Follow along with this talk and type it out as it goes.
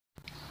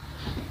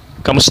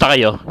Kamusta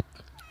kayo?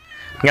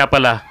 Nga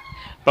pala,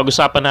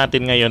 pag-usapan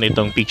natin ngayon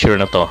itong picture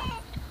na to.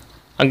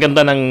 Ang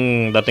ganda ng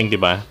dating, di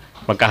ba?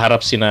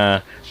 Magkaharap sina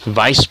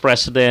Vice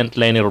President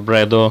Leni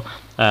Robredo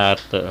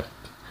at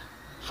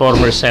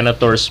former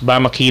Senators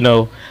Bam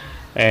Aquino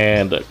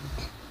and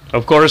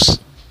of course,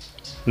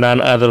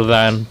 none other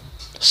than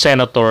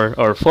Senator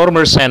or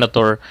former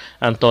Senator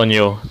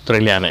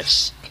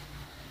Robredo-Trillanes.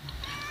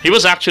 He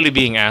was actually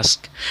being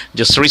asked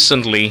just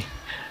recently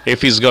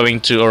if he's going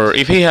to, or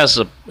if he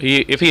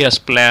has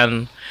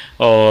plan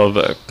of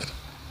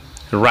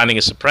running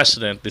as a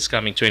president this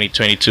coming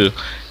 2022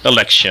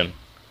 election.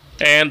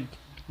 And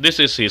this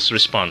is his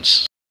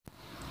response.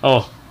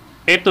 Oh,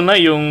 ito na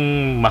yung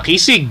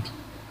makisig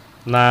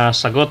na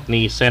sagot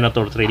ni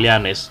Senator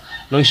Trillanes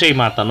nung siya'y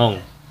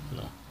matanong.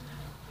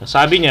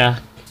 Sabi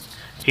niya,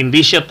 hindi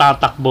siya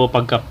tatakbo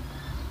pagka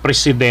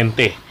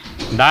presidente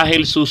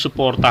dahil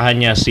susuportahan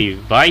niya si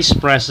Vice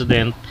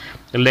President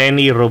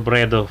Leni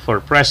Robredo for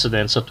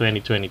President sa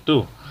 2022.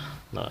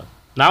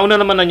 Nauna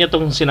naman na niya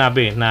itong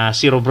sinabi na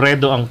si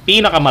Robredo ang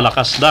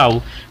pinakamalakas daw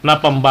na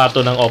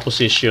pambato ng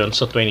opposition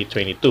sa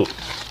 2022.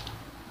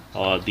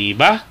 O, di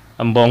ba?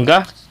 Ang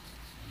bongga?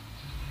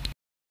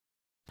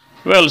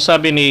 Well,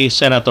 sabi ni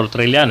Senator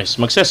Trillanes,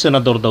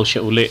 magsesenador daw siya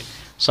uli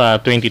sa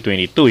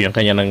 2022, yung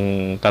kanya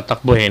nang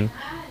tatakbuhin.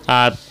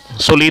 At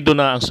solido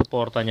na ang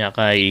suporta niya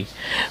kay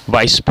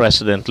Vice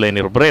President Leni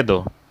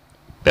Robredo.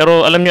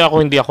 Pero alam niyo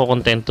ako, hindi ako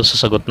kontento sa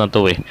sagot na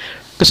to eh.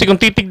 Kasi kung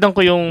tingnan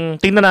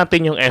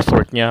natin yung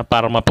effort niya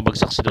para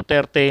mapabagsak si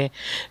Duterte,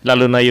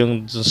 lalo na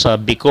yung sa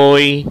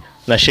Bicoy,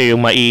 na siya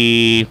yung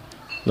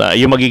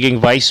yung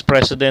magiging Vice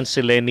President,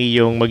 si Leni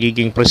yung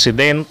magiging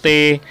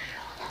presidente,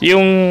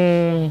 yung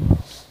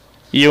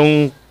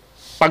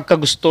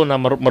pagkagusto na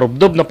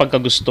marubdob na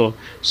pagkagusto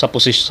sa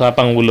posisyon sa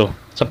pangulo,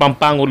 sa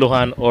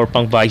pampanguluhan or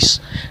pang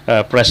Vice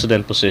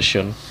President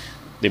position.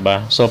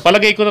 Diba? So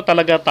palagay ko na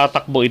talaga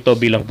tatakbo ito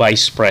bilang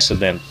Vice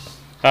President.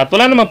 At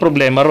wala namang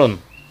problema ron.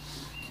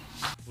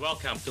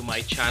 Welcome to my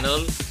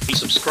channel.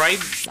 Please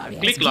subscribe,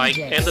 click like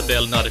and the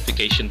bell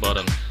notification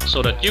button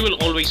so that you will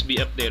always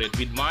be updated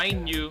with my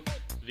new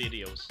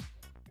videos.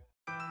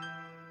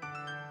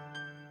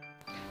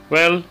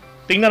 Well,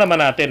 tingnan naman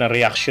natin ang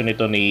reaction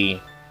nito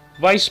ni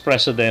Vice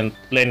President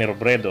Leni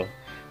Robredo.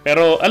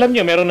 Pero alam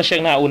niyo, meron na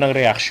siyang naunang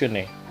reaction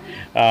eh.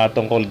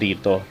 Tungkol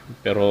dito.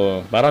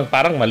 Pero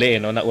parang mali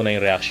no, nauna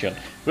yung reaction.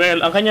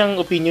 Well, ang kanyang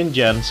opinion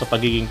dyan sa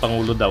pagiging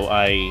pangulo daw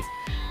ay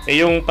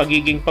yung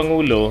pagiging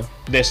pangulo,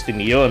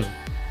 destiny yun.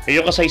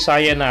 Yung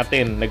kasaysayan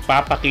natin,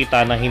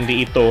 nagpapakita na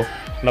hindi ito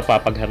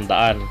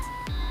napapaghandaan.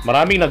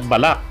 Maraming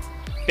nagbalak.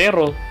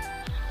 Pero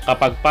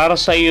kapag para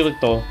sa iyo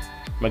ito,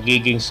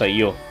 magiging sa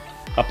iyo.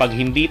 Kapag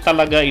hindi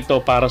talaga ito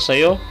para sa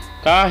iyo,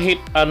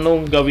 kahit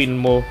anong gawin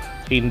mo,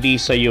 hindi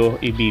sa iyo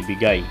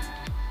ibibigay.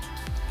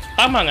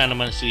 Tama nga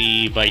naman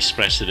si Vice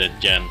President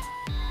dyan.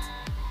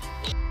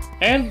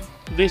 And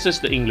this is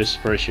the English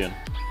version.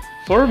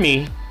 For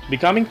me,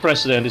 becoming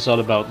president is all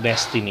about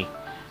destiny.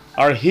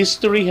 Our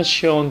history has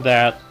shown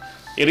that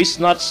it is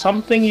not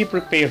something you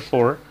prepare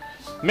for.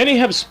 Many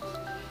have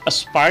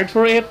aspired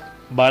for it,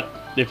 but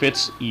if it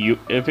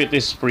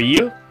is for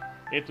you,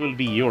 it will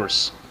be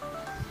yours.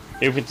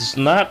 If it is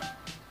not,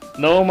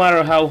 no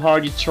matter how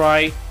hard you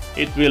try,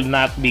 it will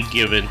not be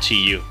given to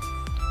you.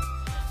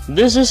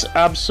 This is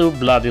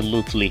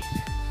absolutely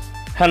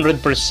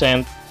 100%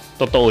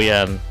 totoo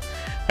yan.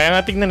 Kaya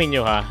nga tingnan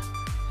ninyo ha.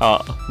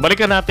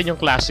 Balikan natin yung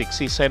classic,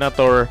 si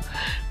Senator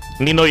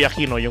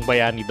Aquino, yung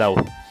bayani daw.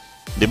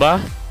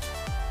 Diba?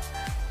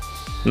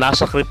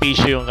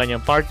 Nasakripisyo yung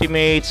kanyang party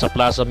mate sa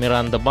Plaza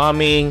Miranda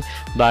bombing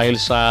dahil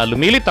sa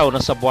lumilitaw na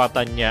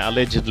sabuatan niya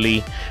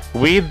allegedly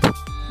with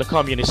the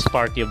Communist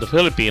Party of the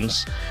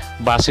Philippines,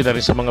 base na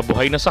rin sa mga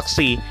buhay na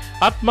saksi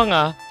at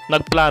mga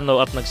nagplano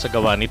at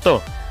nagsagawa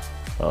nito.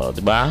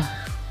 Diba?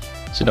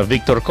 Sina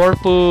Victor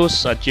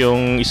Corpus at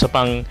yung isa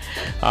pang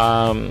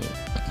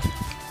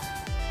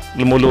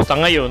lumulutang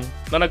ngayon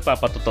na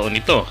nagpapatotoo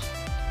nito.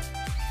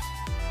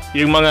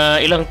 Yung mga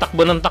ilang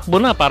takbo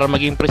na para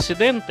maging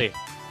presidente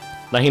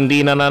na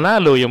hindi na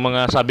nanalo, yung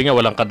mga sabi nga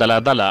walang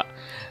kadala-dala,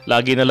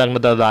 lagi na lang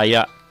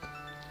nadadaya.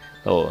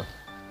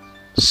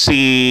 Si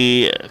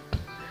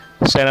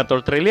Senator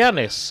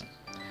Trillanes,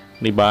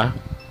 diba?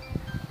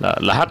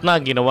 Lahat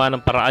na ginawa ng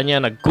paraan niya,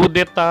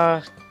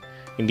 nagkudeta,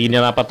 hindi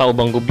niya napataob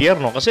ang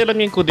gobyerno. Kasi alam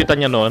niyo yung kudeta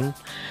niya noon,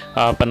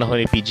 panahon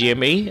ni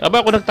PGMA.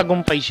 Aba, kung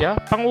nagtagumpay siya,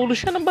 pangulo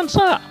siya ng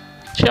bansa.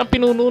 Siya ang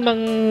pinuno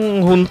ng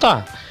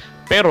hunta.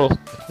 Pero,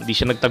 hindi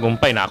siya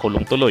nagtagumpay,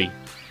 nakulong tuloy.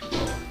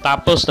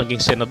 Tapos,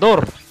 naging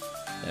senador.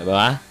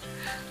 Diba?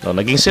 No,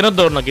 naging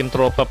senador, naging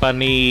tropa pa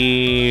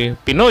ni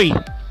Pinoy.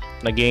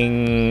 Naging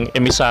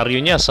emisaryo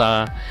niya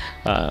sa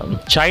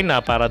China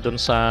para dun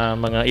sa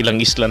mga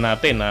ilang isla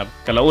natin na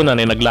kalaunan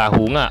ay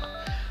naglaho nga.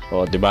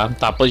 Diba?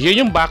 Tapos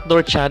yun yung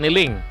backdoor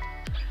channeling.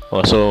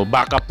 So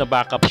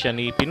backup siya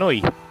ni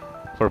Pinoy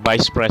for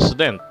Vice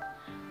President.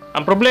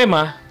 Ang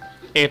problema,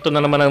 eto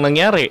na naman ang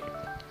nangyari.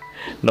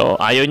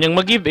 Ayaw niyang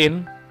mag-give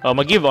in o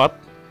mag-give up.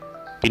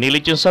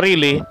 Pinilit yung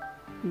sarili.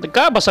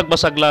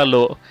 nagkabasag-basag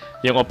lalo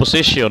yung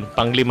opposition,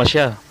 pang-5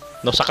 siya.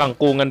 No, sa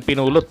kangkungan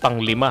pinulot,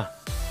 pang-5.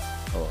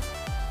 Oh.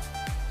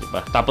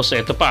 Diba? Tapos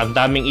ito pa, ang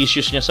daming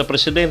issues niya sa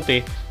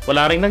presidente,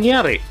 wala ring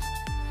nangyari.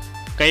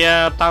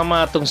 Kaya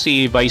tama itong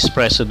si Vice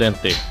President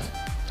eh.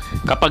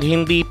 Kapag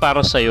hindi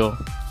para sa'yo,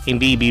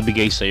 hindi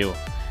ibibigay sa'yo.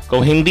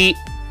 Kung hindi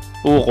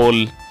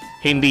ukol,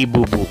 hindi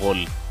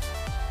bubukol.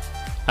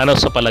 Ano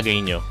sa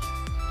palagay nyo?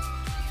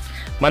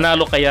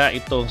 Manalo kaya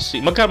ito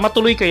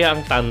matuloy kaya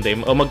ang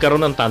tandem o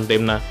magkaroon ng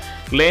tandem na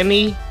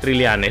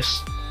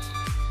Trillanes?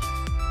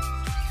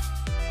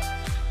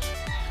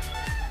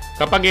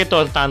 Kapag ito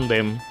ang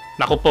tandem,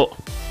 naku po,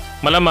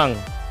 malamang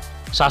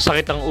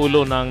sasakit ang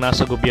ulo ng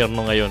nasa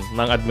gobyerno ngayon,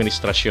 ng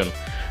administrasyon,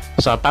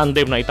 sa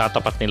tandem na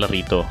itatapat nila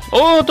rito.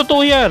 Oh,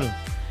 totoo yan!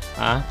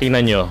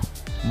 Tingnan nyo.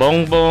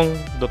 Bongbong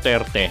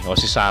Duterte o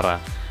si Sara.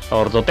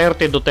 Or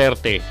Duterte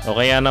o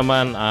kaya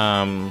naman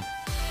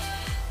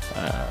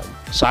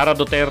Sara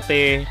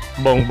Duterte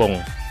Bongbong.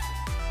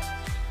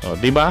 O,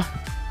 di ba?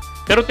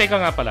 Pero teka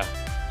nga pala,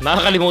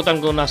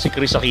 nakakalimutan ko na si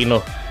Kris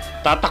Aquino.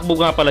 Tatakbo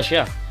nga pala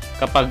siya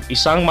kapag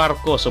isang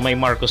Marcos o may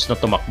Marcos na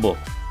tumakbo.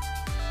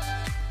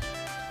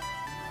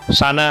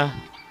 Sana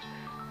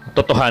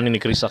totohanin ni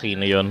Kris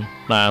Aquino yon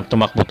na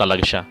tumakbo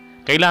talaga siya.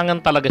 Kailangan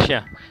talaga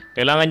siya.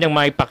 Kailangan niyang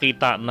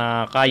maipakita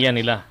na kaya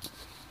nila.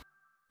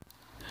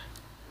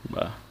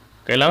 Diba?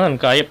 Kailangan,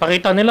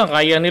 pakita nila,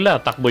 kaya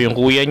nila. Takbo yung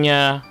kuya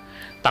niya,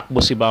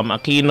 takbo si Bam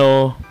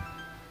Aquino,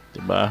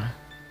 diba?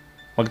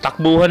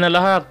 Magtakbuhan na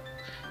lahat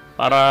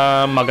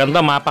para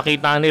maganda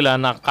mapakita nila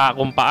na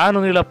kung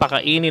paano nila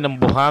pakainin ng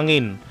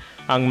buhangin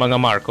ang mga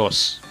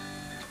Marcos.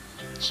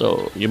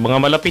 So, yung mga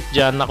malapit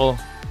dyan, ako,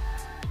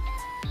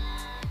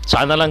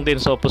 sana lang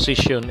din sa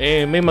opposition,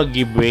 may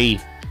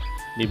mag-giveaway,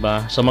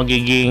 diba? Sa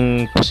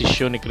magiging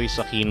posisyon ni Kris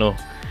Aquino.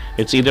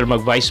 It's either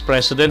mag-vice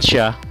president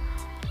siya,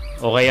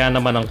 o kaya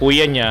naman ang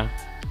kuya niya,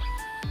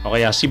 o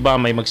kaya si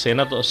Bam may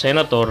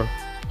mag-senator.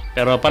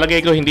 Pero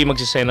palagay ko hindi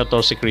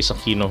magsi-senator si Kris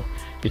Aquino.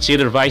 It's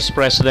either vice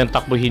president,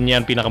 takbuhin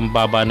niyan,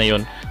 pinakamababa na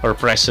yon, or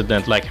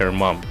president like her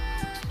mom.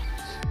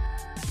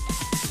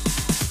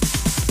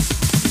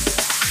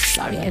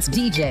 Sorry, it's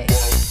DJ.